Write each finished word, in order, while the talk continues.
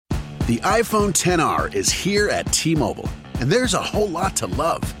The iPhone XR is here at T-Mobile, and there's a whole lot to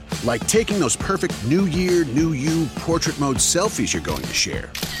love. Like taking those perfect New Year, New You portrait mode selfies you're going to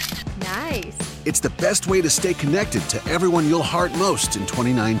share. Nice. It's the best way to stay connected to everyone you'll heart most in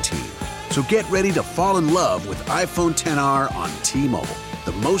 2019. So get ready to fall in love with iPhone XR on T-Mobile,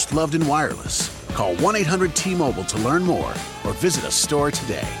 the most loved in wireless. Call 1-800-T-Mobile to learn more or visit a store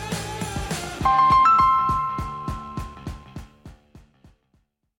today.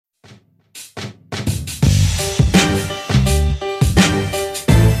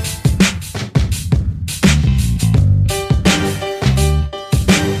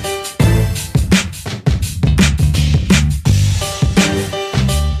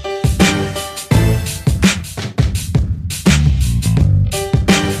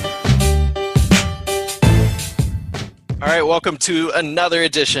 Welcome to another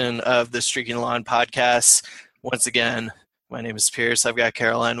edition of the Streaking Lawn podcast. Once again, my name is Pierce. I've got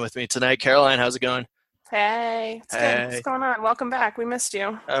Caroline with me tonight. Caroline, how's it going? Hey, it's good. What's going on? Welcome back. We missed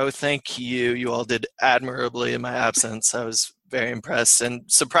you. Oh, thank you. You all did admirably in my absence. I was very impressed and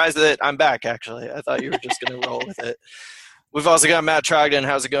surprised that I'm back, actually. I thought you were just going to roll with it. We've also got Matt Trogdon.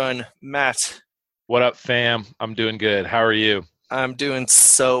 How's it going, Matt? What up, fam? I'm doing good. How are you? I'm doing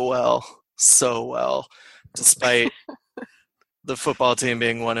so well, despite the football team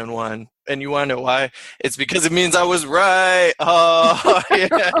being 1-1. And you want to know why? It's because it means I was right. Oh,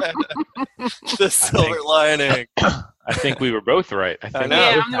 yeah. The silver lining. I think we were both right. I know.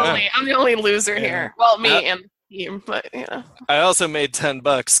 Yeah, I'm the only loser here. Well, me and the team, but yeah. I also made $10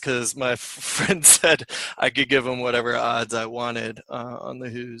 because my friend said I could give him whatever odds I wanted on the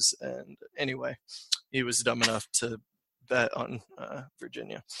Who's. And anyway, he was dumb enough to bet on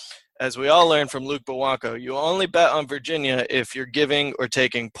Virginia. As we all learned from Luke Bawanko, you only bet on Virginia if you're giving or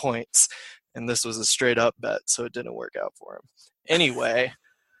taking points. And this was a straight up bet, so it didn't work out for him. Anyway,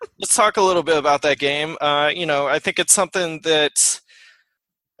 let's talk a little bit about that game. I think it's something that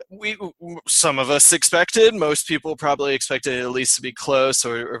some of us expected. Most people probably expected it at least to be close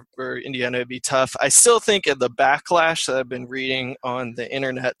or Indiana to be tough. I still think in the backlash that I've been reading on the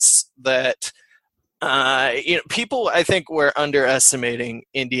internets that people, I think, were underestimating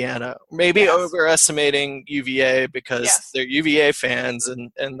Indiana, maybe overestimating UVA because they're UVA fans,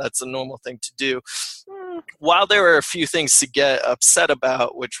 and that's a normal thing to do. While there were a few things to get upset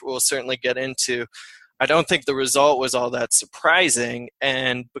about, which we'll certainly get into, I don't think the result was all that surprising,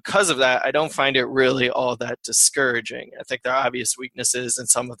 and because of that, I don't find it really all that discouraging. I think there are obvious weaknesses, and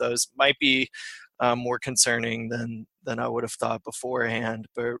some of those might be more concerning than I would have thought beforehand.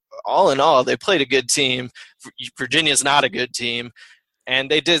 But all in all, they played a good team. Virginia's not a good team, and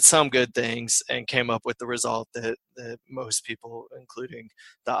they did some good things and came up with the result that most people, including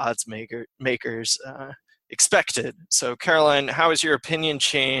the odds makers, expected. So, Caroline, how has your opinion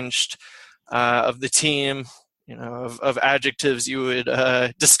changed of the team? Of adjectives you would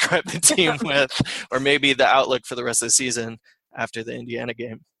describe the team with, or maybe the outlook for the rest of the season after the Indiana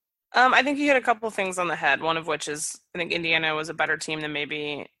game? I think you hit a couple of things on the head, one of which is I think Indiana was a better team than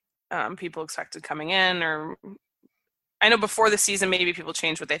maybe people expected coming in. Or I know before the season maybe people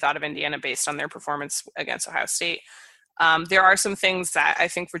changed what they thought of Indiana based on their performance against Ohio State. There are some things that I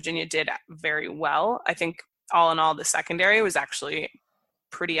think Virginia did very well. I think all in all, the secondary was actually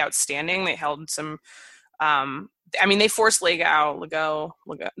pretty outstanding. They held some they forced Lego.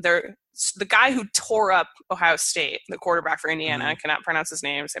 The guy who tore up Ohio State, the quarterback for Indiana, I cannot pronounce his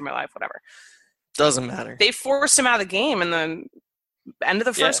name, save my life, whatever. Doesn't matter. They forced him out of the game in the end of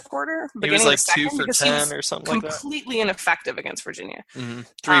the first quarter. He was like 2 for 10 or something like that. Completely ineffective against Virginia. 3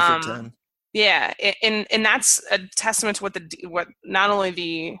 for 10. Yeah, and that's a testament to what not only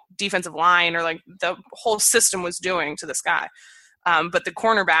the defensive line or like the whole system was doing to this guy. But the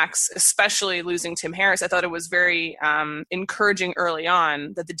cornerbacks, especially losing Tim Harris, I thought it was very encouraging early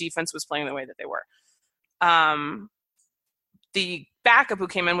on that the defense was playing the way that they were. The backup who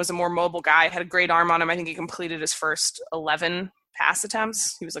came in was a more mobile guy, had a great arm on him. I think he completed his first 11 pass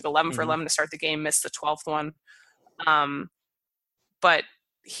attempts. He was like 11 for 11 to start the game, missed the 12th one. But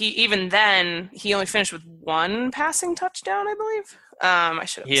he only finished with 1 passing touchdown, I believe.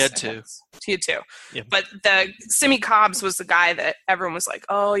 He had 2. He had 2. Yeah. But the Simi Cobbs was the guy that everyone was like,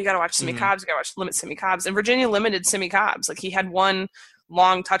 oh, you got to watch Simi Cobbs. You got to limit Simi Cobbs. And Virginia limited Simi Cobbs. Like, he had 1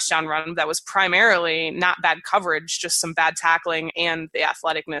 long touchdown run that was primarily not bad coverage, just some bad tackling and the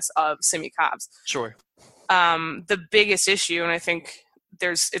athleticness of Simi Cobbs. Sure. The biggest issue, and I think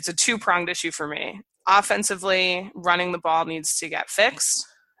it's a 2-pronged issue for me. Offensively, running the ball needs to get fixed,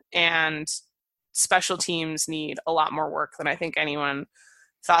 and special teams need a lot more work than I think anyone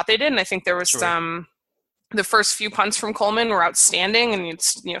thought they did. And I think there was some the first few punts from Coleman were outstanding, and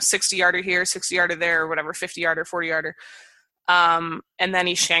it's 60-yarder here, 60-yarder there, or whatever, 50-yarder, 40-yarder. And then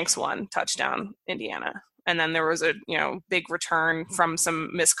he shanks one, touchdown, Indiana. And then there was a big return from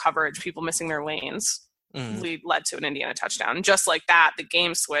some missed coverage, people missing their lanes. Led to an Indiana touchdown. And just like that, the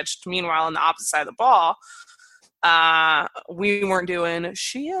game switched. Meanwhile, on the opposite side of the ball, we weren't doing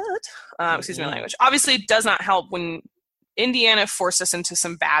shit. Excuse my language. Obviously, it does not help when Indiana forced us into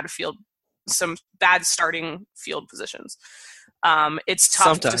some bad starting field positions. It's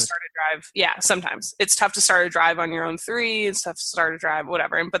tough to start a drive. Yeah, sometimes it's tough to start a drive on your own 3. It's tough to start a drive,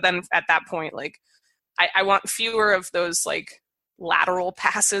 whatever. But then at that point, like, I want fewer of those like lateral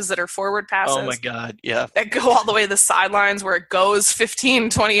passes that are forward passes. Oh my God, yeah. That go all the way to the sidelines where it goes 15,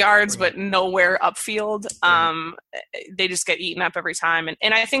 20 yards, but nowhere upfield. They just get eaten up every time.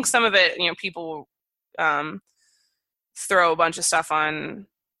 And I think some of it, people throw a bunch of stuff on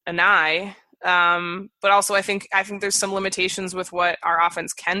Anai. But also I think there's some limitations with what our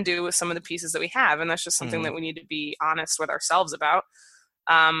offense can do with some of the pieces that we have. And that's just something that we need to be honest with ourselves about.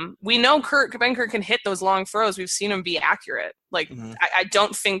 We know Benkert can hit those long throws. We've seen him be accurate. Like, I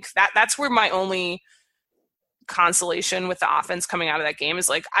don't think that's where my only consolation with the offense coming out of that game is,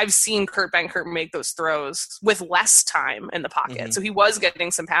 like, I've seen Kurt Benkert make those throws with less time in the pocket. So he was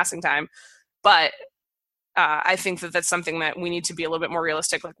getting some passing time, but I think that's something that we need to be a little bit more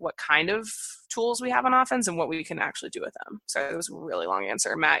realistic, like what kind of tools we have on offense and what we can actually do with them. So it was a really long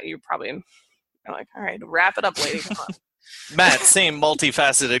answer. Matt, you're probably like, all right, wrap it up, lady. Come on. Matt, same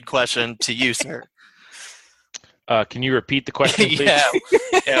multifaceted question to you, sir. Can you repeat the question, please? Yeah.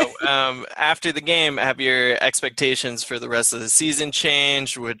 After the game, have your expectations for the rest of the season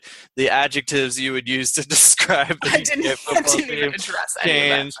changed? Would the adjectives you would use to describe the football team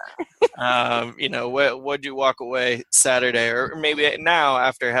change? What'd you walk away Saturday, or maybe now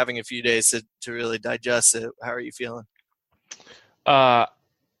after having a few days to really digest it? How are you feeling? I'm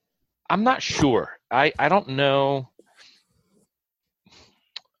not sure. I don't know.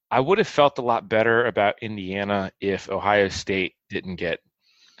 I would have felt a lot better about Indiana if Ohio State didn't get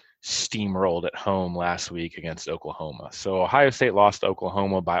steamrolled at home last week against Oklahoma. So Ohio State lost to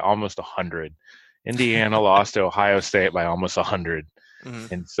Oklahoma by almost 100. Indiana lost to Ohio State by almost 100.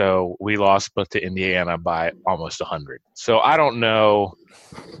 And so we lost both to Indiana by almost 100. So I don't know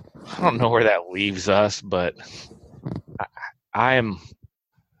where that leaves us, but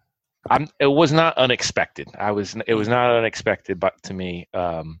it was not unexpected. It was not unexpected, but to me,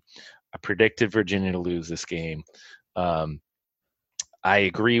 I predicted Virginia to lose this game. I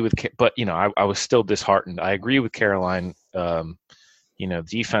agree with, but I was still disheartened. I agree with Caroline.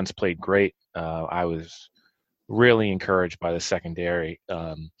 Defense played great. I was really encouraged by the secondary.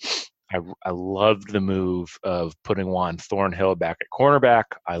 I loved the move of putting Juan Thornhill back at cornerback.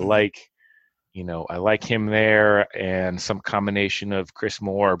 I like him there, and some combination of Chris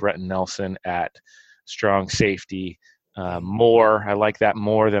Moore or Brenton Nelson at strong safety. I like that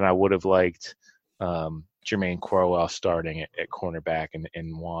more than I would have liked Jermaine Corwell starting at cornerback and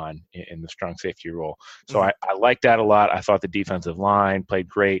Juan in the strong safety role. So I like that a lot. I thought the defensive line played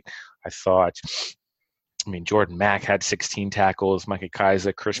great. Jordan Mack had 16 tackles, Micah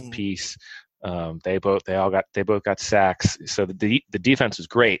Kiza, Chris Peace. They both got sacks. So the defense was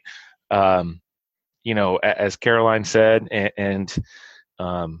great. As Caroline said, and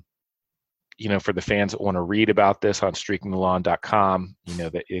for the fans that want to read about this on streakingthelawn.com,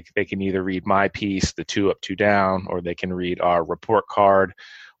 that they can either read my piece, the 2 Up, 2 Down, or they can read our report card,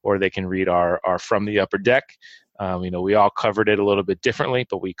 or they can read our From the Upper Deck. We all covered it a little bit differently,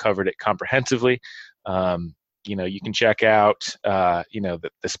 but we covered it comprehensively. You can check out, the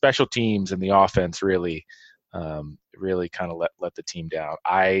special teams and the offense really kind of let the team down.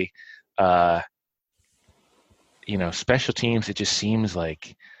 Special teams, it just seems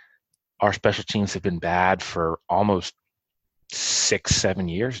like our special teams have been bad for almost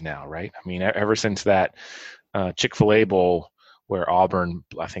 6-7 years now, right? Ever since that Chick-fil-A Bowl where Auburn,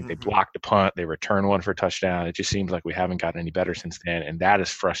 I think they blocked a punt, they returned one for a touchdown. It just seems like we haven't gotten any better since then, and that is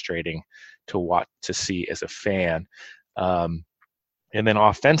frustrating to see as a fan. And then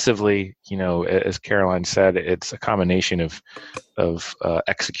offensively, as Caroline said, it's a combination of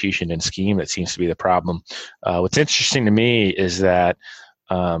execution and scheme that seems to be the problem. What's interesting to me is that,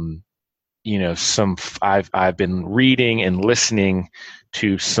 I've been reading and listening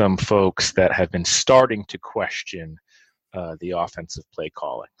to some folks that have been starting to question the offensive play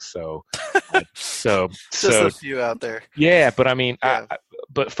calling. So just a few out there. Yeah, but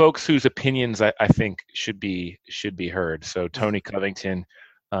but folks whose opinions I think should be heard. So Tony Covington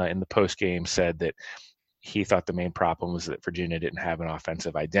in the post game said that he thought the main problem was that Virginia didn't have an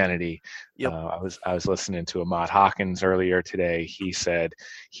offensive identity. Yep. I was listening to Ahmad Hawkins earlier today. He said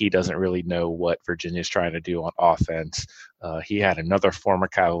he doesn't really know what Virginia's trying to do on offense. He had another former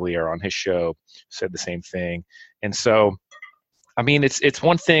Cavalier on his show, said the same thing. And so, I mean, it's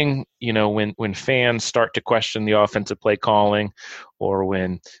one thing, when fans start to question the offensive play calling, or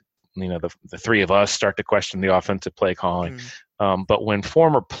when, the three of us start to question the offensive play calling. But when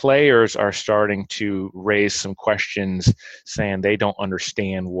former players are starting to raise some questions, saying they don't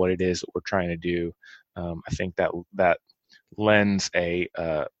understand what it is that we're trying to do, I think that lends a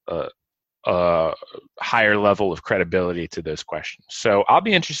higher level of credibility to those questions. So I'll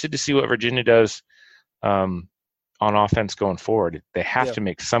be interested to see what Virginia does on offense going forward. They have to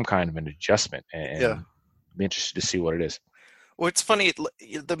make some kind of an adjustment, and be interested to see what it is. Well, it's funny.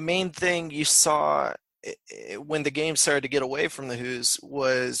 The main thing you saw when the game started to get away from the Hoos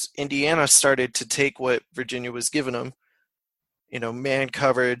was Indiana started to take what Virginia was giving them, man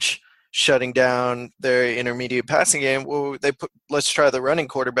coverage, shutting down their intermediate passing game. Well, let's try the running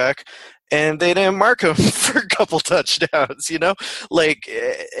quarterback, and they didn't mark him for a couple touchdowns, Like,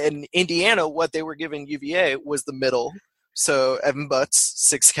 in Indiana, what they were giving UVA was the middle. So Evan Butts,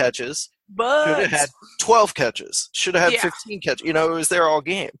 6 catches. Should have had 12 catches. Should have had 15 catches. It was there all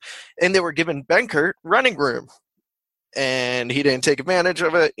game. And they were giving Benkert running room. And he didn't take advantage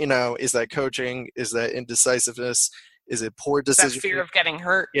of it. Is that coaching? Is that indecisiveness? Is it poor decision? That fear of getting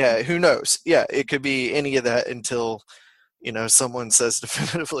hurt. Yeah, who knows? Yeah, it could be any of that until, someone says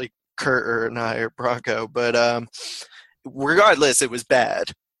definitively Kurt or I or Bronco. But regardless, it was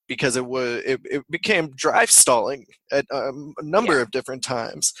bad. Because it became drive stalling at a number of different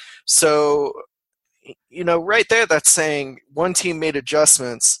times. So, right there, that's saying one team made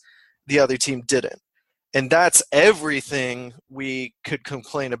adjustments, the other team didn't. And that's everything we could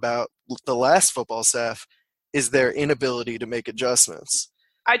complain about the last football staff, is their inability to make adjustments.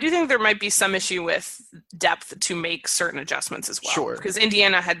 I do think there might be some issue with depth to make certain adjustments as well. Sure. Because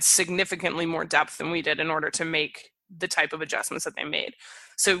Indiana had significantly more depth than we did in order to make the type of adjustments that they made.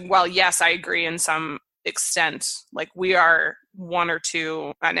 So while, yes, I agree in some extent, like we are one or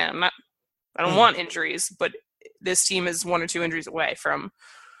two, I don't want injuries, but this team is 1 or 2 injuries away from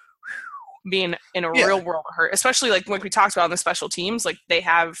being in a real world of hurt, especially like we talked about in the special teams, like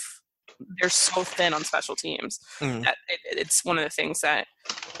they're so thin on special teams that it's one of the things that,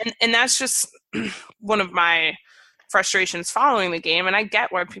 and that's just one of my frustrations following the game. And I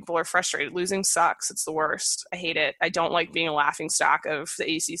get why people are frustrated. Losing sucks. It's the worst. I hate it. I don't like being a laughing stock of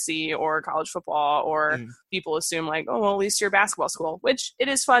the ACC or college football, or people assume like, oh, well, at least you're a basketball school, which it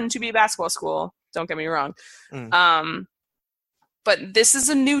is fun to be a basketball school. Don't get me wrong. But this is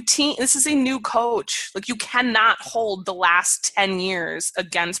a new team. This is a new coach. Like, you cannot hold the last 10 years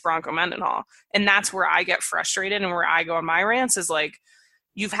against Bronco Mendenhall. And that's where I get frustrated, and where I go on my rants is like,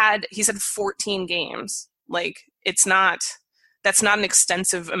 he said 14 games. Like, that's not an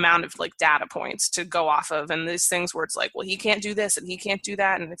extensive amount of like data points to go off of. And these things where it's like, well, he can't do this and he can't do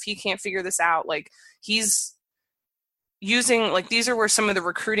that. And if he can't figure this out, like, he's using, like, these are where some of the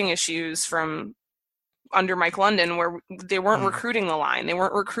recruiting issues from under Mike London, where they weren't recruiting the line. They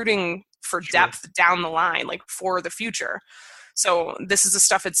weren't recruiting for depth down the line, like for the future. So this is the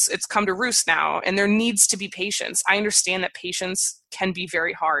stuff it's come to roost now, and there needs to be patience. I understand that patience can be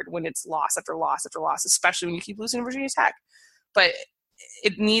very hard when it's loss after loss after loss, especially when you keep losing to Virginia Tech. But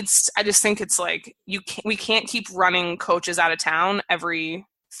I just think it's like, we can't keep running coaches out of town every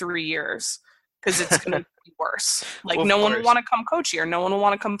 3 years, because it's going to be worse. Like, well, no one will want to come coach here. No one will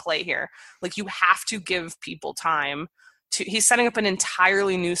want to come play here. Like, you have to give people time he's setting up an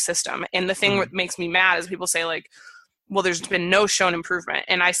entirely new system. And the thing that makes me mad is people say like, well, there's been no shown improvement.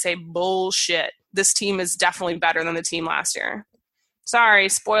 And I say, bullshit. This team is definitely better than the team last year. Sorry,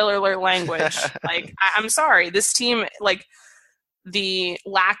 spoiler alert language. Like, I'm sorry. This team, like, the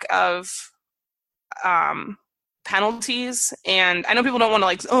lack of penalties, and I know people don't want to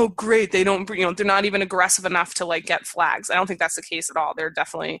like, oh, great, they don't, they're not even aggressive enough to like get flags. I don't think that's the case at all. They're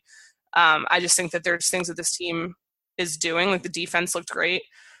definitely, I just think that there's things that this team is doing. Like, the defense looked great.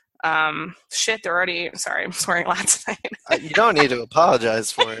 They're already, sorry, I'm swearing a lot tonight. You don't need to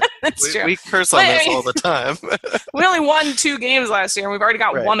apologize for it. That's true. We curse on this all the time. We only won 2 games last year, and we've already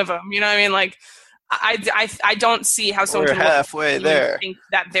got one of them. You know what I mean? Like, I don't see how someone We're can halfway there. think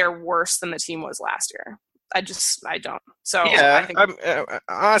that they're worse than the team was last year. I don't. So yeah, I think,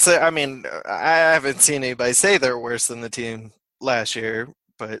 honestly, I mean, I haven't seen anybody say they're worse than the team last year,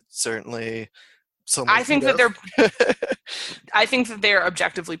 but certainly I think that they're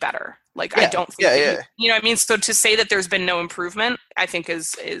objectively better. Like, I don't think you know what I mean? So to say that there's been no improvement, I think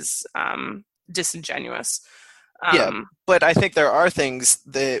is disingenuous. But I think there are things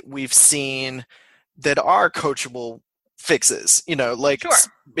that we've seen that are coachable fixes. Like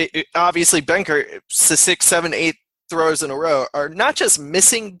obviously Benker 6, 7, 8 throws in a row are not just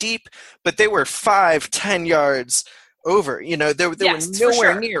missing deep, but they were 5-10 yards over. They were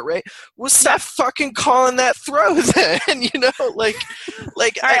nowhere near, right? Well, stop fucking calling that throw then. Like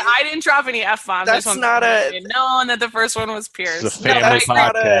I didn't drop any F-bombs. That's not a known that the first one was Pierce. It's a family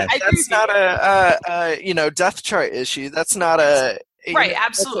podcast. That's not a depth chart issue. That's not a right.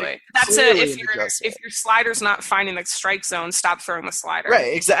 Absolutely. That's if your slider's not finding the strike zone, stop throwing the slider.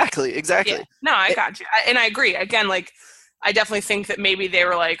 Right. Exactly. Yeah. No, I got you, and I agree. Again, like I definitely think that maybe they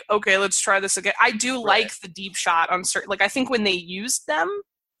were like, okay, let's try this again. I do like the deep shot on certain. Like I think when they used them,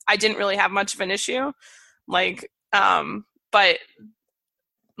 I didn't really have much of an issue. Like, but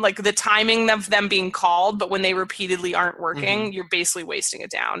like the timing of them being called, but when they repeatedly aren't working, you're basically wasting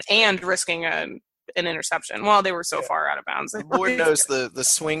it down and risking an interception. Well, they were so far out of bounds. Lord knows the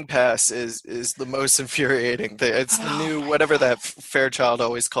swing pass is the most infuriating thing. It's the new, whatever that Fairchild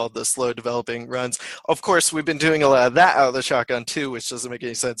always called the slow developing runs. Of course, we've been doing a lot of that out of the shotgun too, which doesn't make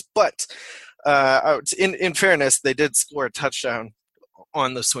any sense. But in fairness, they did score a touchdown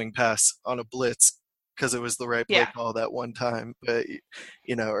on the swing pass on a blitz because it was the right play call that one time. But,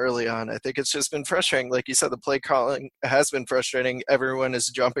 early on, I think it's just been frustrating. Like you said, the play calling has been frustrating. Everyone is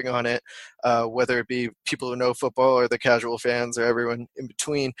jumping on it, whether it be people who know football or the casual fans or everyone in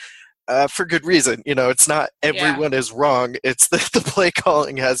between, for good reason. It's not everyone is wrong. It's that the play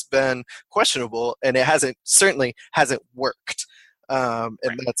calling has been questionable, and it certainly hasn't worked. And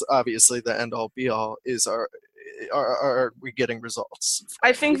that's obviously the end-all, be-all is are we getting results?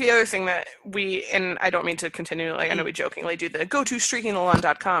 I think the other thing that and I don't mean to continue, like I know we jokingly do the go to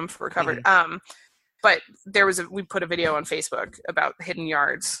streakingthelawn.com for recovered. But we put a video on Facebook about hidden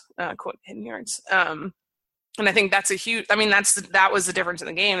yards, quote hidden yards. And I think that's that was the difference in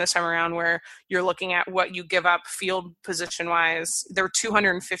the game this time around, where you're looking at what you give up field position wise. There were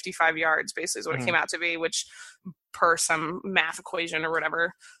 255 yards basically is what it came out to be, which per some math equation or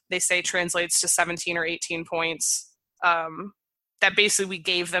whatever they say translates to 17 or 18 points. That basically we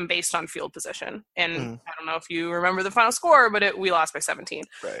gave them based on field position. And I don't know if you remember the final score, but we lost by 17.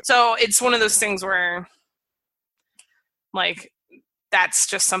 Right. So it's one of those things where like, that's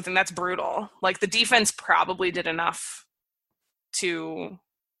just something that's brutal. Like the defense probably did enough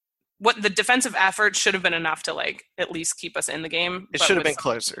what the defensive effort should have been enough to like at least keep us in the game. It should have been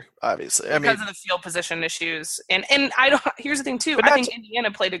closer, obviously. Because of the field position issues. And here's the thing too. I think Indiana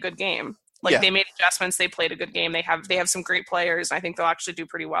played a good game. Like they made adjustments, they played a good game. They have some great players. I think they'll actually do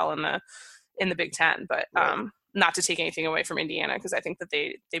pretty well in the Big Ten. But not to take anything away from Indiana, because I think that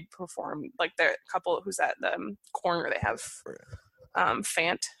they performed like the couple who's at the corner they have.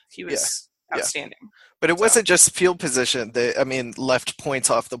 Fant, he was outstanding. But it wasn't just field position. They, left points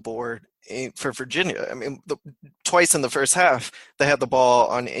off the board for Virginia. Twice in the first half, they had the ball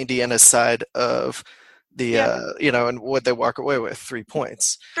on Indiana's side of the, and what they walk away with, 3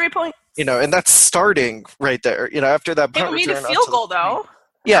 points. 3 points. And that's starting right there. After that punt return. They made a field goal, though.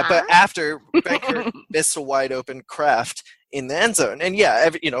 Yeah, but after Benker missed a wide open Kraft in the end zone. And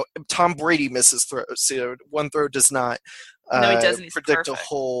Tom Brady misses throws. One throw does not predict a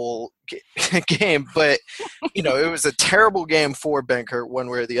whole game. But, it was a terrible game for Benker one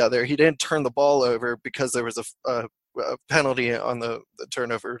way or the other. He didn't turn the ball over because there was a penalty on the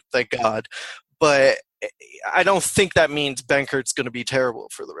turnover, thank God. But I don't think that means Benker's going to be terrible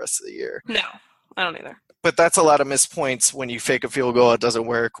for the rest of the year. No, I don't either. But that's a lot of missed points when you fake a field goal. It doesn't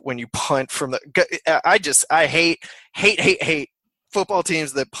work. When you punt from I hate football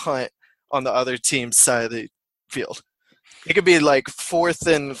teams that punt on the other team's side of the field. It could be like 4th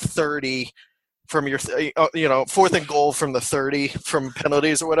and 30 from your, 4th and goal from the 30 from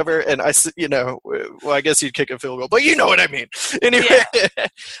penalties or whatever. And I guess you'd kick a field goal, but you know what I mean. Anyway,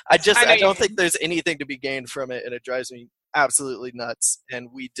 I don't think there's anything to be gained from it, and it drives me absolutely nuts. And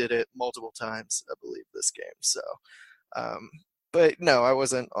we did it multiple times, I believe, this game. So, but no, I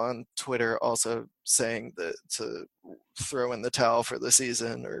wasn't on Twitter also saying that to throw in the towel for the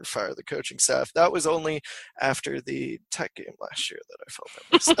season or fire the coaching staff. That was only after the Tech game last year that I felt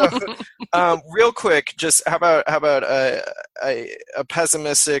that way. So, real quick, just how about a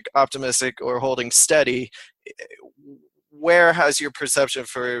pessimistic, optimistic, or holding steady? Where has your perception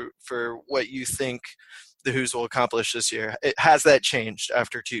for what you think the Hoos will accomplish this year? Has that changed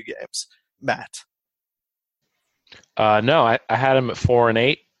after 2 games, Matt? No, I had him at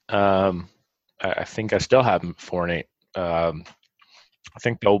 4-8. I think I still have him at 4-8. I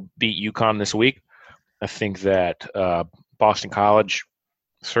think they'll beat UConn this week. I think that Boston College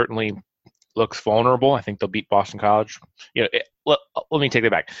certainly looks vulnerable. I think they'll beat Boston College. Let me take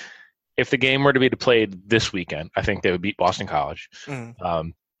that back. If the game were to be played this weekend, I think they would beat Boston College.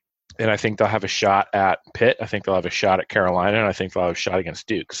 And I think they'll have a shot at Pitt. I think they'll have a shot at Carolina, and I think they'll have a shot against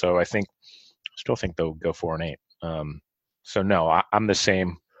Duke. So I still think they'll go 4-8. So no, I'm the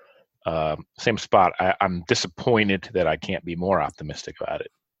same spot. I'm disappointed that I can't be more optimistic about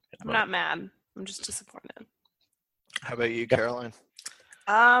it. I'm not mad. I'm just disappointed. How about you, Caroline?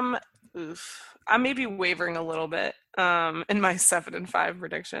 I may be wavering a little bit in my 7-5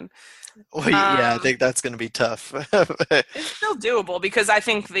 prediction. Well, yeah, I think that's going to be tough. It's still doable because I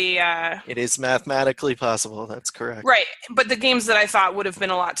think it is mathematically possible. That's correct. Right, but the games that I thought would have been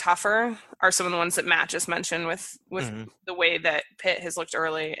a lot tougher are some of the ones that Matt just mentioned with the way that Pitt has looked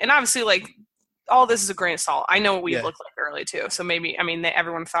early. And obviously, like, all this is a grain of salt. I know what we've looked like early, too. So maybe,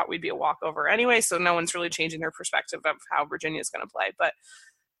 everyone thought we'd be a walkover anyway, so no one's really changing their perspective of how Virginia is going to play. But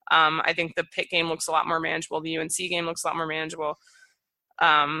I think the Pitt game looks a lot more manageable. The UNC game looks a lot more manageable.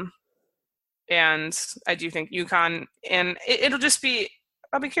 And I do think UConn, and it'll just be,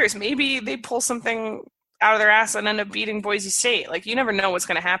 I'll be curious. Maybe they pull something out of their ass and end up beating Boise State. Like, you never know what's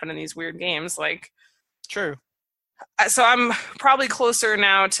going to happen in these weird games. Like, true. So I'm probably closer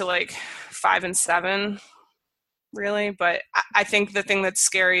now to like 5-7, really. But I think the thing that's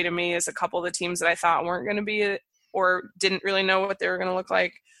scary to me is a couple of the teams that I thought weren't going to be or didn't really know what they were going to look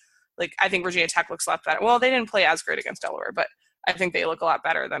like. Like, I think Virginia Tech looks a lot better. Well, they didn't play as great against Delaware, but I think they look a lot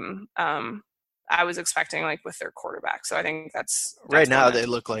better than I was expecting, like, with their quarterback. So I think that's right now they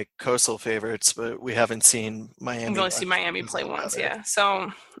look like Coastal favorites, but we haven't seen Miami. We've only seen Miami play once, yeah.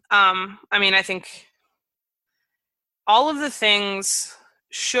 So, I think all of the things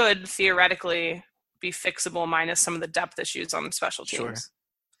should theoretically be fixable minus some of the depth issues on special teams. Sure.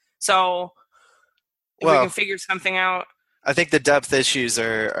 So if we can figure something out. I think the depth issues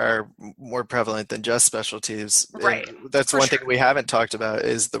are more prevalent than just special teams. Right. And that's one thing we haven't talked about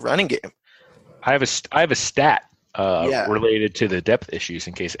is the running game. I have a stat related to the depth issues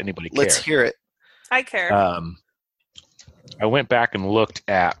in case anybody cares. Let's hear it. I care. I went back and looked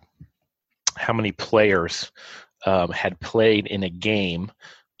at how many players had played in a game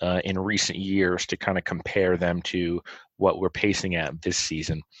in recent years to kind of compare them to what we're pacing at this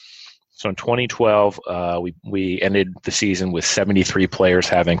season. So in 2012, we ended the season with 73 players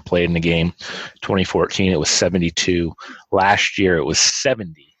having played in the game. 2014, it was 72. Last year, it was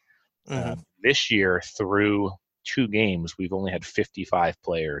 70. This year, through 2 games, we've only had 55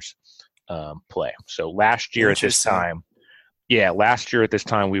 players play. So last year at this time,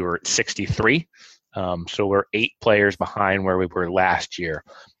 we were at 63. So we're 8 players behind where we were last year.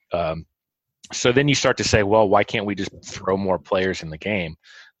 So then you start to say, well, why can't we just throw more players in the game?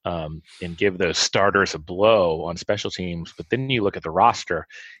 And give those starters a blow on special teams. But then you look at the roster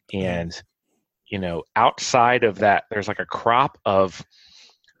and, outside of that, there's like a crop of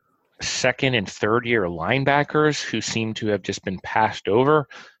second and third year linebackers who seem to have just been passed over.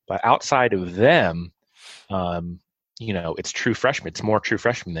 But outside of them, it's true freshmen. It's more true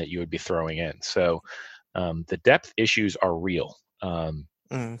freshmen that you would be throwing in. So the depth issues are real.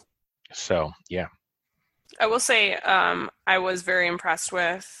 So, yeah. I will say I was very impressed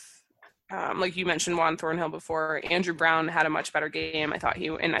with, like you mentioned, Juan Thornhill before. Andrew Brown had a much better game. I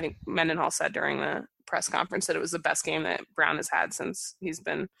think Mendenhall said during the press conference that it was the best game that Brown has had since he's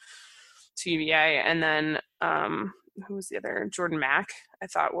been to UVA. And then who was the other? Jordan Mack, I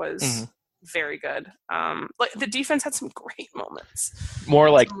thought was very good. Like the defense had some great moments. More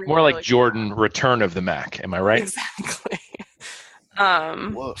like Jordan return of the Mack. Am I right? Exactly.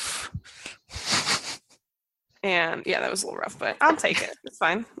 Woof. And yeah, that was a little rough, but I'll take it. It's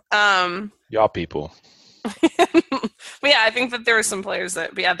fine. Y'all people. But yeah, I think that there were some players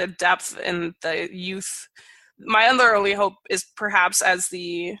that, the depth and the youth. My other only hope is perhaps as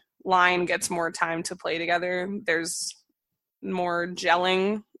the line gets more time to play together, there's more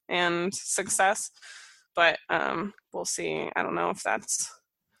gelling and success. But we'll see. I don't know if that's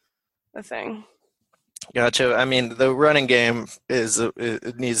a thing. Gotcha. I mean, the running game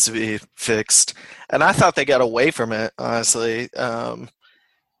it needs to be fixed, and I thought they got away from it. Honestly,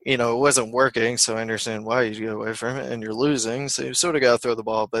 it wasn't working, so I understand why you get away from it, and you're losing, so you sort of got to throw the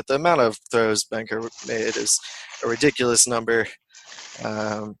ball. But the amount of throws Benker made is a ridiculous number,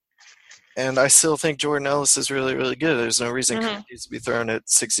 and I still think Jordan Ellis is really, really good. There's no reason he needs to be thrown at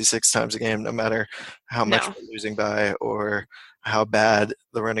 66 times a game, no matter how much we're losing by or how bad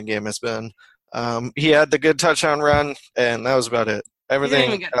the running game has been. He had the good touchdown run, and that was about it.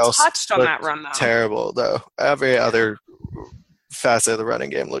 Everything else touched on that run, though. Terrible, though. Every other facet of the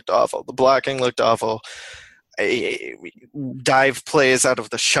running game looked awful. The blocking looked awful. dive plays out of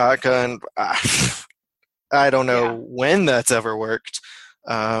the shotgun. I don't know when that's ever worked.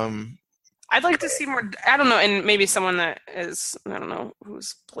 I'd like to see more. I don't know, and maybe someone that is, I don't know,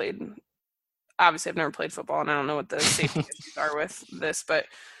 who's played. Obviously, I've never played football, and I don't know what the safety issues are with this, but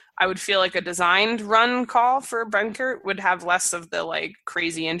I would feel like a designed run call for Benkert would have less of the like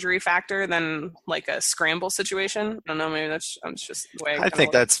crazy injury factor than like a scramble situation. I don't know, maybe that's just the way I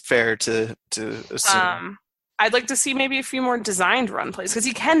think that's fair to assume. I'd like to see maybe a few more designed run plays because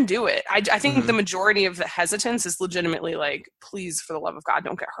he can do it. I think the majority of the hesitance is legitimately like, please, for the love of God,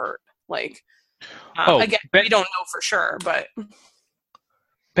 don't get hurt. Like, again, we don't know for sure, but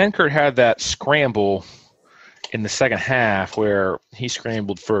Benkert had that scramble in the second half where he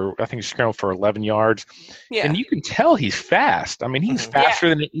scrambled for 11 yards. Yeah. And you can tell he's fast. I mean, he's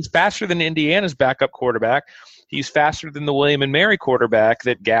faster than Indiana's backup quarterback. He's faster than the William and Mary quarterback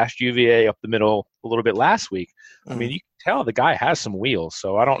that gashed UVA up the middle a little bit last week. I mean, you can tell the guy has some wheels.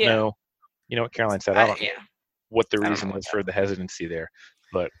 So I don't know. You know what Caroline said? I don't know what the reason was for the hesitancy there.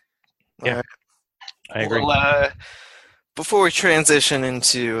 But, yeah, I agree. Well, before we transition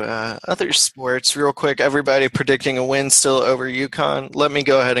into other sports, real quick, everybody predicting a win still over UConn. Let me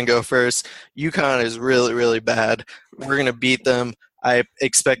go ahead and go first. UConn is really, really bad. We're going to beat them. I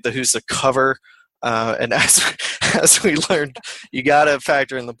expect the Hoos to cover. And as we learned, you got to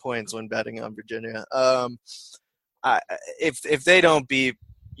factor in the points when betting on Virginia. If they don't beat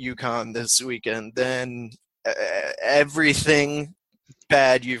UConn this weekend, then everything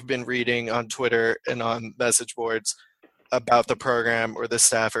bad you've been reading on Twitter and on message boards about the program or the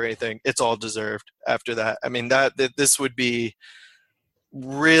staff or anything, it's all deserved after that. I mean, this would be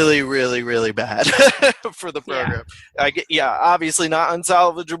really, really, really bad for the program. Obviously not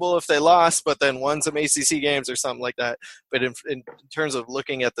unsalvageable if they lost, but then won some ACC games or something like that. But in terms of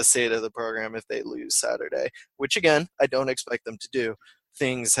looking at the state of the program, if they lose Saturday, which again, I don't expect them to do,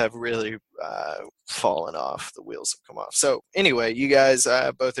 things have really fallen off. The wheels have come off. So anyway, you guys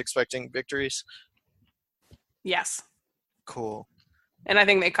both expecting victories? Yes. Cool. And I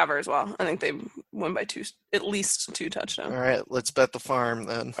think they cover as well. I think they win by at least two touchdowns. All right, let's bet the farm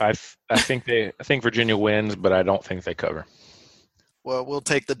then. I think Virginia wins, but I don't think they cover. Well, we'll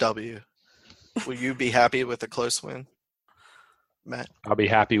take the W. Will you be happy with a close win, Matt? I'll be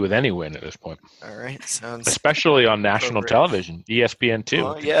happy with any win at this point. All right, sounds especially on national television, ESPN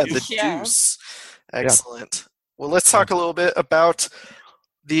too. The Deuce. Excellent. Well, let's talk a little bit about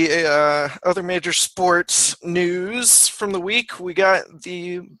the other major sports news from the week. We got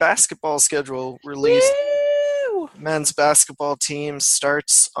the basketball schedule released. Woo! Men's basketball team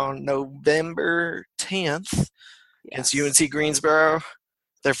starts on November 10th against UNC Greensboro.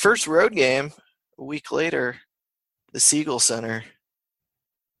 Their first road game a week later, the Siegel Center.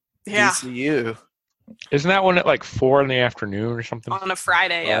 Yeah. VCU. Isn't that one at like 4 p.m. or something? On a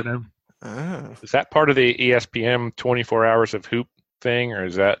Friday, yeah. Oh. Is that part of the ESPN 24 hours of hoop thing, or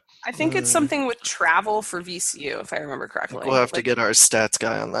is that? I think it's something with travel for VCU, if I remember correctly. We'll have to get our stats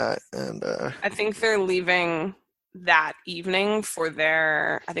guy on that. And I think they're leaving that evening for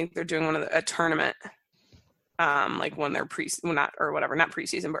I think they're doing a tournament, like when they're not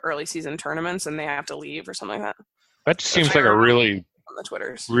preseason, but early season tournaments, and they have to leave or something like that. That just seems like a really, on the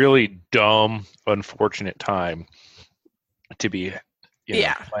Twitters, really dumb, unfortunate time to be.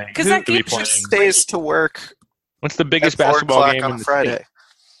 Because that game just stays to work. What's the biggest basketball game on Friday?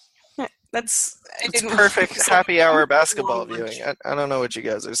 It's perfect happy hour basketball viewing. I don't know what you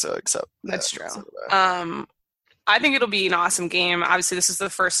guys are so excited. That's true. I think it'll be an awesome game. Obviously, this is the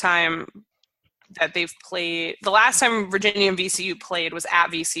first time that they've played. The last time Virginia and VCU played was at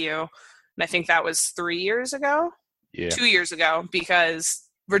VCU, and I think that was 3 years ago. Yeah. 2 years ago, because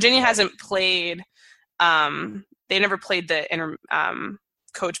Virginia hasn't played. They never played the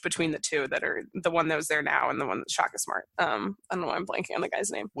coach between the two that are the one that was there now and the one that's Shaka Smart. I don't know why I'm blanking on the guy's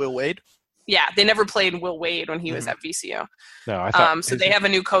name. Will Wade? Yeah, they never played Will Wade when he was at VCU. No, I thought so they have a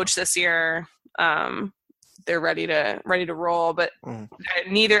new coach this year. They're ready to roll, but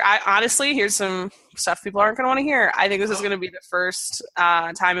honestly, here's some stuff people aren't going to want to hear. I think this is going to be the first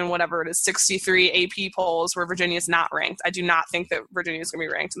time in whatever it is, 63 AP polls where Virginia is not ranked. I do not think that Virginia is going to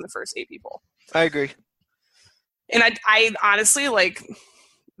be ranked in the first AP poll. I agree. And I honestly, like,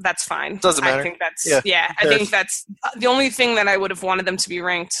 that's fine. Doesn't matter. I think that's I think that's the only thing that I would have wanted them to be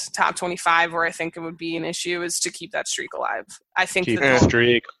ranked top 25, where I think it would be an issue, is to keep that streak alive. I think keep the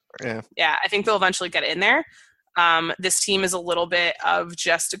streak. Yeah, I think they'll eventually get in there. This team is a little bit of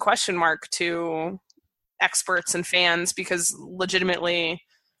just a question mark to experts and fans, because legitimately,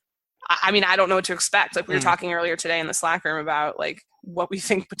 I mean, I don't know what to expect. Like we were talking earlier today in the Slack room about, like, what we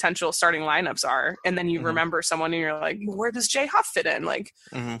think potential starting lineups are. And then you remember someone and you're like, where does Jay Huff fit in? Like,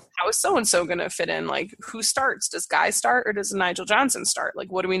 how is so-and-so going to fit in? Like, who starts? Does Guy start or does Nigel Johnson start?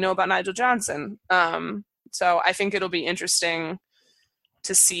 Like, what do we know about Nigel Johnson? So I think it'll be interesting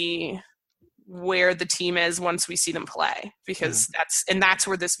to see where the team is once we see them play, because that's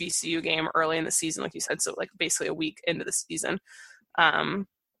where this VCU game early in the season, like you said, so like basically a week into the season, a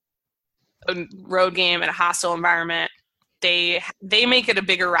road game in a hostile environment, they make it a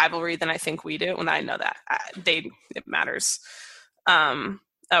bigger rivalry than I think we do, and I know that it matters.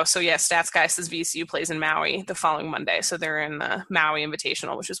 Stats Guy says VCU plays in Maui the following Monday, so they're in the Maui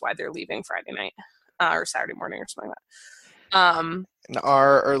Invitational, which is why they're leaving Friday night or Saturday morning or something like that. And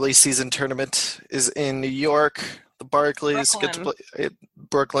our early season tournament is in New York. The Barclays get to play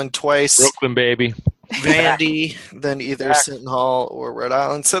Brooklyn twice. Brooklyn, baby. Vandy, then either Seton Hall or Rhode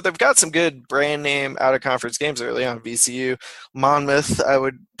Island. So they've got some good brand name out of conference games early on. VCU, Monmouth, I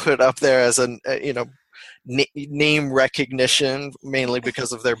would put up there as a name recognition, mainly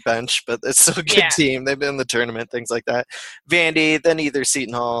because of their bench, but it's still a good team. They've been in the tournament, things like that. Vandy, then either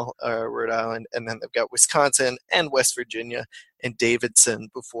Seton Hall or Rhode Island, and then they've got Wisconsin and West Virginia and Davidson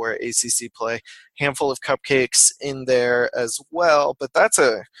before ACC play. Handful of cupcakes in there as well, but that's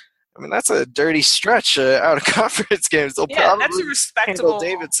a dirty stretch out of conference games. They'll probably that's a respectable handle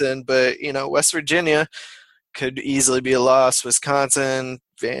Davidson, but West Virginia could easily be a loss. Wisconsin,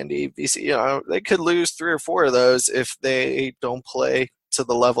 Vandy, BC, they could lose 3 or 4 of those if they don't play to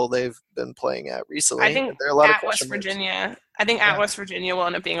the level they've been playing at recently. I think there are a lot of West Virginia. I think at West Virginia will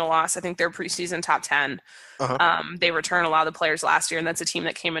end up being a loss. I think they're preseason top 10. They return a lot of the players last year, and that's a team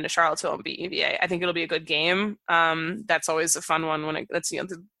that came into Charlottesville and beat UVA. I think it'll be a good game. That's always a fun one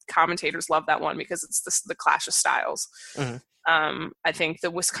the commentators love that one because it's the clash of styles. I think the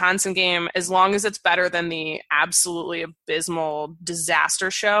Wisconsin game, as long as it's better than the absolutely abysmal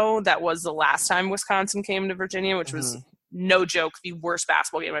disaster show that was the last time Wisconsin came to Virginia, which was no joke, the worst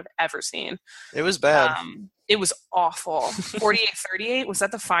basketball game I've ever seen. It was bad. It was awful. 48-38, was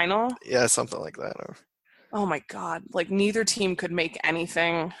that the final? Yeah, something like that. Oh my God. Like neither team could make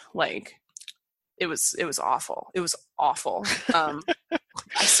anything. Like it was awful. It was awful.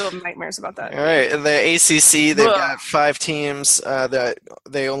 I still have nightmares about that. All right, in the ACC, they've got 5 teams that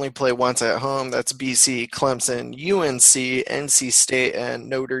they only play once at home. That's BC, Clemson, UNC, NC State, and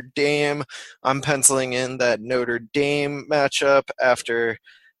Notre Dame. I'm penciling in that Notre Dame matchup after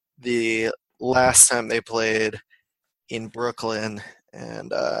the last time they played in Brooklyn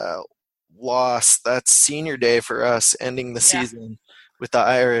and lost. That's senior day for us, ending the season with the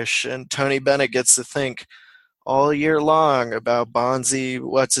Irish. And Tony Bennett gets to think all year long about Bonzi,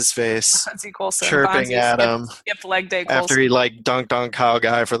 what's-his-face, chirping Bonzi at him skipped leg day after he dunked on Kyle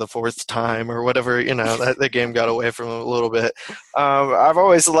Guy for the 4th time or whatever. The game got away from him a little bit. I've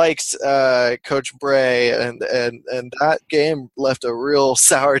always liked Coach Bray, and that game left a real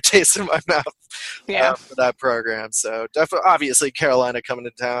sour taste in my mouth for that program. So definitely, obviously, Carolina coming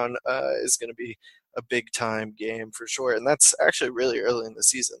to town is going to be a big-time game for sure, and that's actually really early in the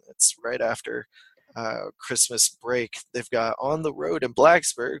season. It's right after Christmas break. They've got on the road in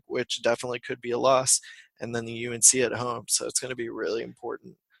Blacksburg, which definitely could be a loss, and then the UNC at home. So it's going to be really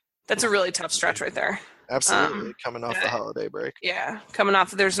important. That's a really tough stretch right there. Absolutely, coming off the holiday break. Yeah, coming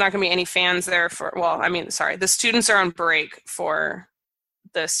off. There's not going to be any fans there for. Well, the students are on break for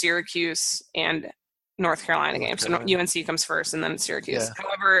the Syracuse and North Carolina games. So UNC comes first, and then Syracuse. Yeah.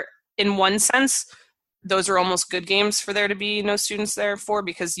 However, in one sense, those are almost good games for there to be no students there for,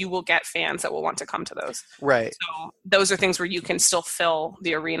 because you will get fans that will want to come to those. Right. So those are things where you can still fill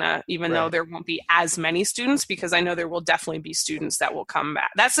the arena, even though there won't be as many students, because I know there will definitely be students that will come back.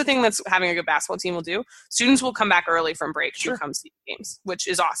 That's the thing that's having a good basketball team will do. Students will come back early from break to come see games, which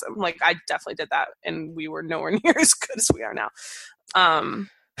is awesome. Like I definitely did that, and we were nowhere near as good as we are now.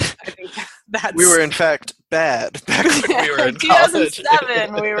 I think we were in fact bad back when we were in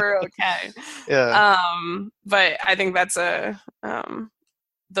 2007 we were okay. But I think that's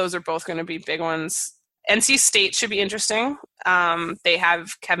those are both going to be big ones. NC State should be interesting. They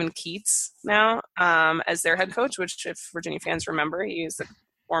have Kevin Keats now as their head coach, which if Virginia fans remember, he is the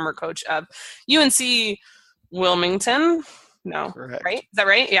former coach of UNC Wilmington. No, correct. Right? Is that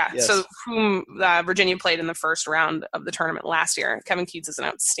right? Yeah. Yes. So whom Virginia played in the first round of the tournament last year. Kevin Keats is an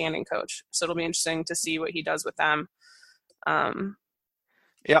outstanding coach. So it'll be interesting to see what he does with them. On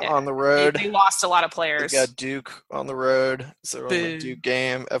the road. They lost a lot of players. They got Duke on the road. So on the Duke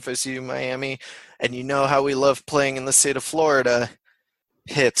game, FSU, Miami. And you know how we love playing in the state of Florida.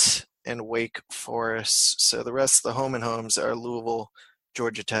 Pitt and Wake Forest. So the rest of the home and homes are Louisville,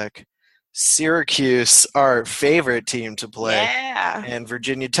 Georgia Tech, Syracuse, our favorite team to play, Yeah. and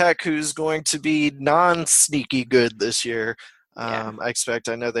Virginia Tech, who's going to be non-sneaky good this year. Yeah.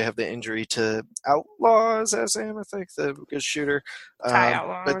 I know they have the injury to Outlaws, as I think, the good shooter. Ty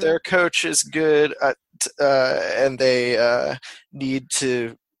Outlaw, But their coach is good, and they need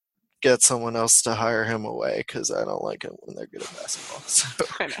to get someone else to hire him away because I don't like him when they're good at basketball. So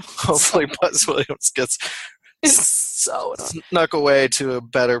I know. hopefully Buzz Williams gets It's so annoying. snuck away to a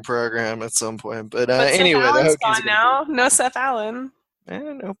better program at some point. But But anyway, Seth the Allen's Hokies gone now. No Seth Allen.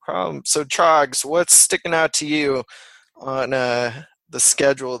 no problem. So Trogs, what's sticking out to you on the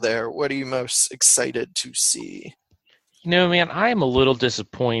schedule there? What are you most excited to see? Man, I am a little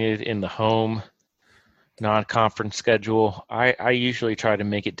disappointed in the home non-conference schedule. I usually try to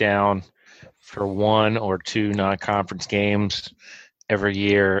make it down for 1 or 2 non-conference games every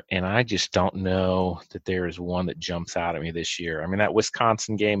year, and I just don't know that there is one that jumps out at me this year. I mean, that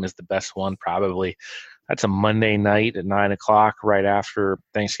Wisconsin game is the best one probably. That's a Monday night at 9 o'clock right after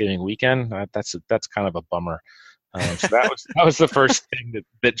Thanksgiving weekend. That's kind of a bummer. So that was the first thing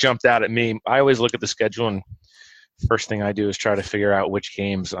that jumped out at me. I always look at the schedule, and first thing I do is try to figure out which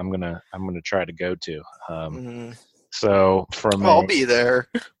games I'm gonna try to go to. So I'll be there.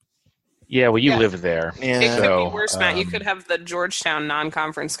 Yeah, well, you live there. Yeah. It could be worse, Matt. You could have the Georgetown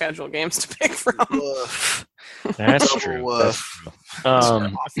non-conference schedule games to pick from. That's true. That's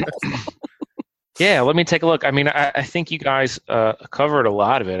true. Yeah, let me take a look. I mean, I think you guys covered a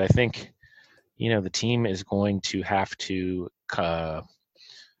lot of it. I think, the team is going to have to kind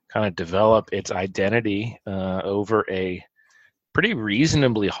of develop its identity over a pretty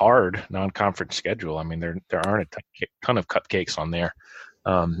reasonably hard non-conference schedule. I mean, there aren't a ton of cupcakes on there.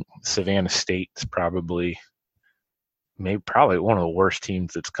 Savannah State's probably one of the worst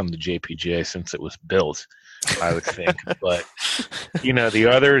teams that's come to JPJ since it was built, I would think. But the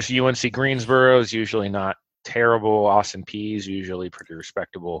others, UNC Greensboro is usually not terrible. Austin Peay is usually pretty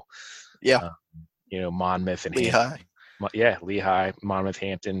respectable. Yeah. Monmouth and Lehigh. Lehigh, Monmouth,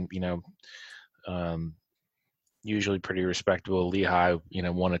 Hampton. Usually pretty respectable. Lehigh,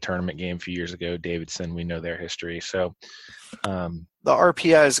 won a tournament game a few years ago. Davidson, we know their history. So the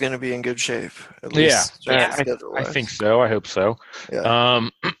RPI is going to be in good shape. At least I think so. I hope so. Yeah.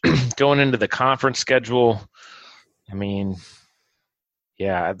 Going into the conference schedule, I mean,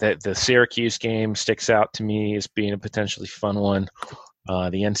 the Syracuse game sticks out to me as being a potentially fun one.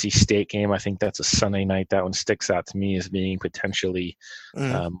 The NC State game, I think that's a Sunday night. That one sticks out to me as being potentially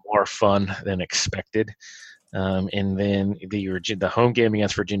more fun than expected. And then the home game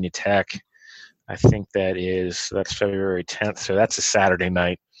against Virginia Tech, I think that's February 10th. So that's a Saturday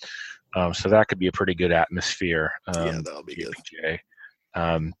night. So that could be a pretty good atmosphere. That'll be good.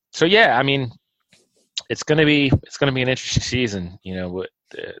 I mean, it's going to be an interesting season.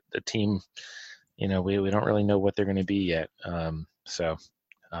 The team, we don't really know what they're going to be yet. So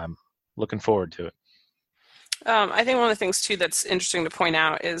I'm looking forward to it. I think one of the things too that's interesting to point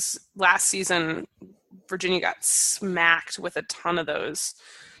out is last season Virginia got smacked with a ton of those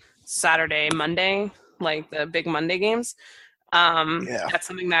Saturday, Monday, like the big Monday games. That's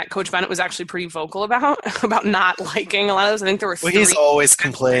something that Coach Bennett was actually pretty vocal about not liking a lot of those. I think there were three. He's always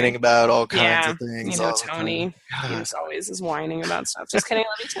complaining about all kinds of things. Tony, he always is whining about stuff. Just kidding, I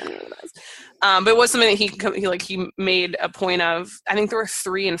love you, Tony. But it was something that he made a point of. I think there were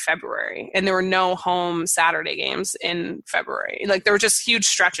 3 in February, and there were no home Saturday games in February. Like there were just huge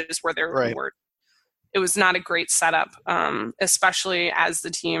stretches where there were. It was not a great setup, especially as the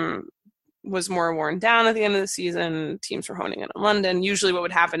team was more worn down at the end of the season. Teams were honing in on London. Usually what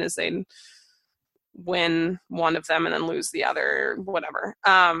would happen is they'd win one of them and then lose the other, whatever.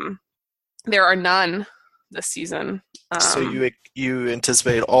 There are none this season. So you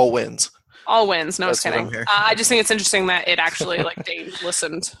anticipate all wins? All wins. No, I was That's kidding. I just think it's interesting that it actually, they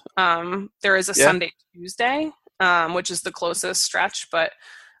listened. There is a Sunday, Tuesday, which is the closest stretch, but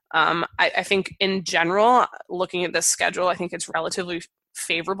I think in general, looking at this schedule, I think it's relatively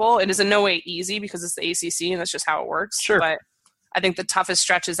favorable. It is in no way easy because it's the ACC and that's just how it works. Sure. But I think the toughest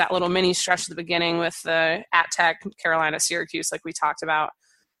stretch is that little mini stretch at the beginning with the at Tech, Carolina, Syracuse, like we talked about.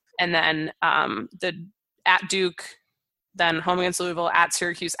 And then the at Duke, then home against Louisville, at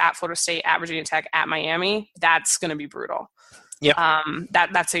Syracuse, at Florida State, at Virginia Tech, at Miami. That's going to be brutal. Yeah.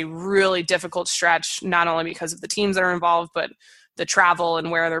 That's a really difficult stretch, not only because of the teams that are involved, but the travel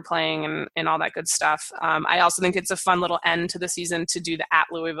and where they're playing and all that good stuff. I also think it's a fun little end to the season to do the at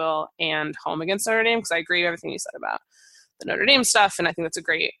Louisville and home against Notre Dame, because I agree with everything you said about the Notre Dame stuff, and I think that's a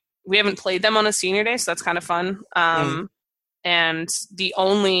great – we haven't played them on a senior day, so that's kind of fun. And the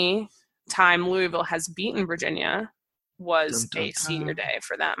only time Louisville has beaten Virginia was a senior day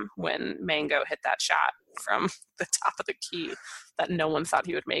for them when Mango hit that shot from the top of the key that no one thought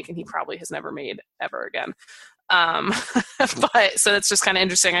he would make, and he probably has never made ever again. But so that's just kind of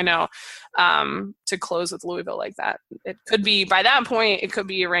interesting. I know to close with Louisville like that, it could be by that point, it could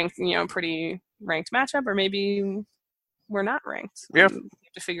be a ranked, pretty ranked matchup, or maybe we're not ranked. Yep. We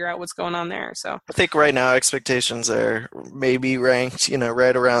have to figure out what's going on there. So I think right now expectations are maybe ranked,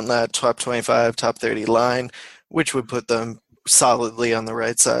 right around that top 25, top 30 line, which would put them solidly on the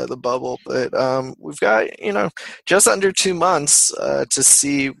right side of the bubble. But we've got, just under 2 months to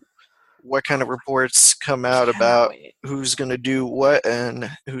see what kind of reports come out about who's going to do what and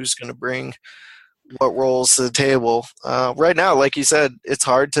who's going to bring what roles to the table. Right now, like you said, it's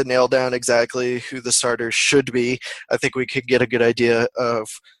hard to nail down exactly who the starters should be. I think we could get a good idea of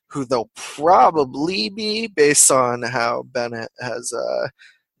who they'll probably be based on how Bennett has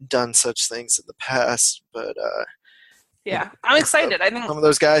done such things in the past. But yeah, I'm excited. I think some of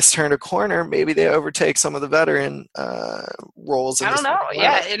those guys turn a corner. Maybe they overtake some of the veteran roles. I don't know.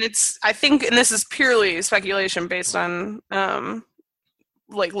 Yeah, and I think this is purely speculation based on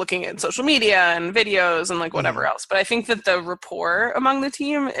like looking at social media and videos and like whatever else. But I think that the rapport among the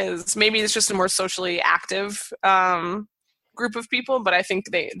team is, maybe it's just a more socially active group of people, but I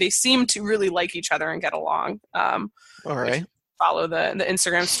think they seem to really like each other and get along. All right. Follow the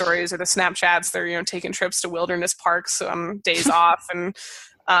Instagram stories or the Snapchats. They're taking trips to wilderness parks on days off, and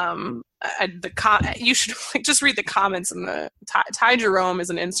you should just read the comments. And the Ty Jerome is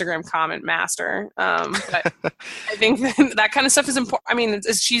an Instagram comment master. But I think that kind of stuff is important. I mean,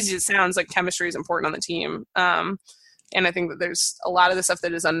 as cheesy as it sounds, like chemistry is important on the team. And I think that there's a lot of the stuff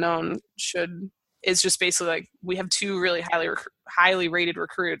that is unknown is just basically like, we have two really highly rated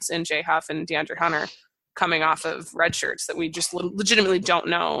recruits in Jay Huff and DeAndre Hunter coming off of red shirts that we just legitimately don't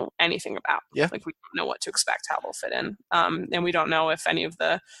know anything about. Yeah. Like, we don't know what to expect, how they'll fit in. And we don't know if any of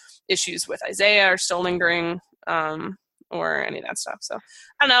the issues with Isaiah are still lingering, or any of that stuff. So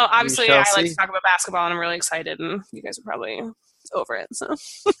I don't know. Obviously, I like to talk about basketball, and I'm really excited, and you guys are probably over it. So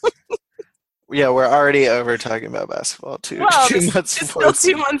yeah, we're already over talking about basketball too. Well, it's still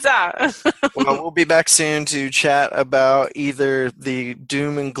 2 months out. Well, we'll be back soon to chat about either the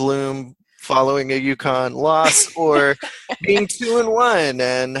doom and gloom following a UConn loss, or being 2-1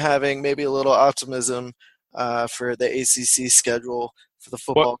 and having maybe a little optimism for the ACC schedule for the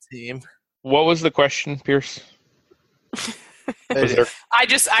football team. What was the question, Pierce? I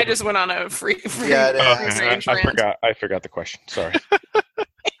just went on a free I forgot the question. Sorry.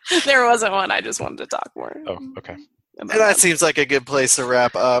 There wasn't one. I just wanted to talk more. Oh, okay. And that seems like a good place to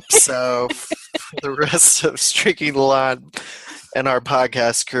wrap up. So for the rest of Streaking the Line and our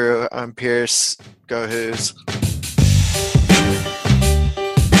podcast crew, I'm Pierce. Go Hoos.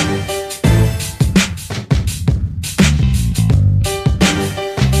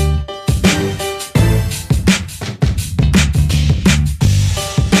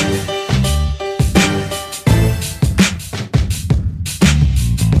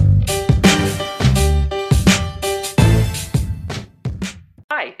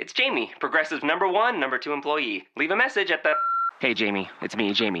 Hi, it's Jamie, Progressive's #1, #2 employee. Leave a message at the... Hey, Jamie, it's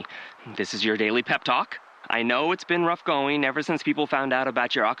me, Jamie. This is your daily pep talk. I know it's been rough going ever since people found out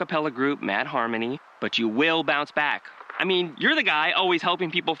about your a cappella group, Mad Harmony, but you will bounce back. I mean, you're the guy always helping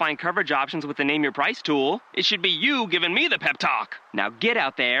people find coverage options with the Name Your Price tool. It should be you giving me the pep talk. Now get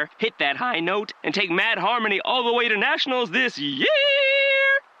out there, hit that high note, and take Mad Harmony all the way to nationals this year!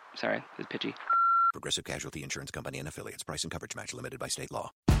 Sorry, it's pitchy. Progressive Casualty Insurance Company and Affiliates. Price and coverage match limited by state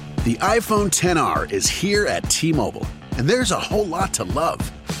law. The iPhone XR is here at T-Mobile, and there's a whole lot to love.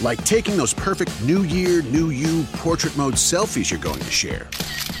 Like taking those perfect New Year, New You portrait mode selfies you're going to share.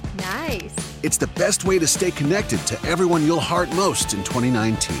 Nice. It's the best way to stay connected to everyone you'll heart most in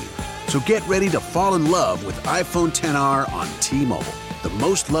 2019. So get ready to fall in love with iPhone XR on T-Mobile, the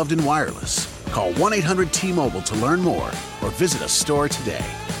most loved in wireless. Call 1-800-T-Mobile to learn more or visit a store today.